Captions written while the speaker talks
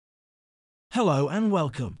Hello and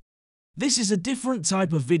welcome. This is a different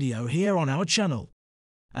type of video here on our channel,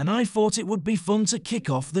 and I thought it would be fun to kick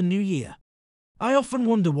off the new year. I often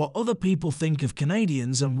wonder what other people think of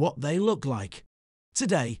Canadians and what they look like.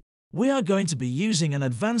 Today, we are going to be using an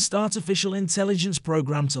advanced artificial intelligence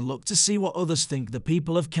program to look to see what others think the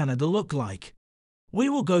people of Canada look like. We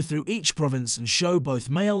will go through each province and show both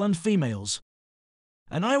male and females.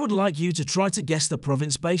 And I would like you to try to guess the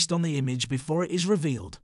province based on the image before it is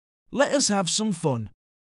revealed. Let us have some fun.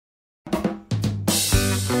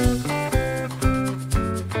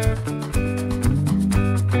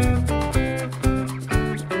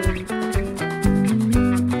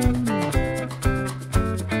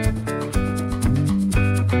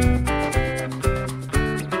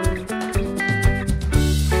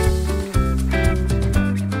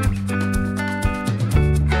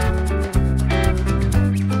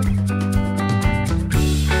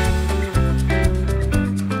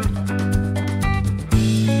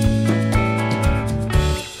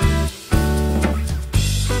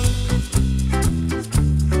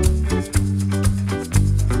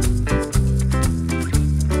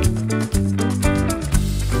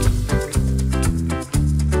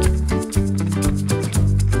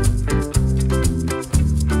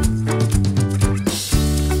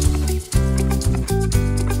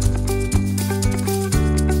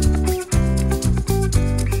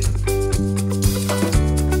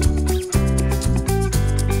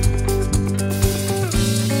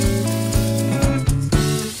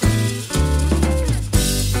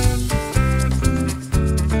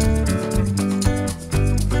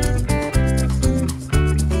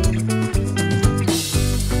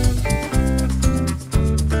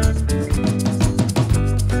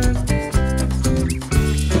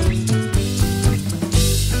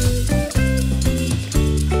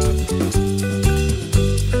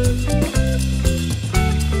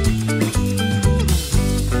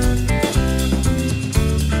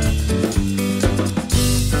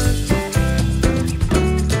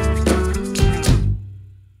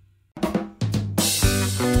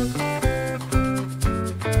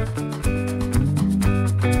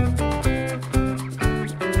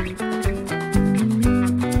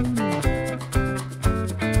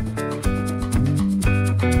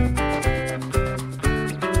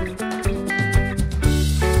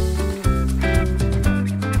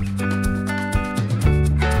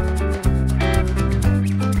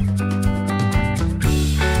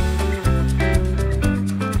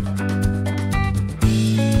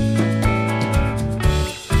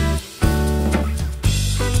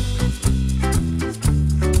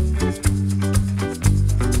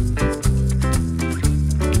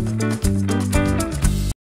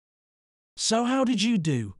 So how did you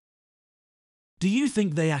do? Do you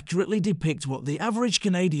think they accurately depict what the average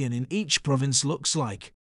Canadian in each province looks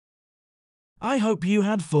like? I hope you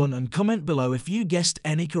had fun and comment below if you guessed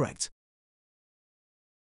any correct.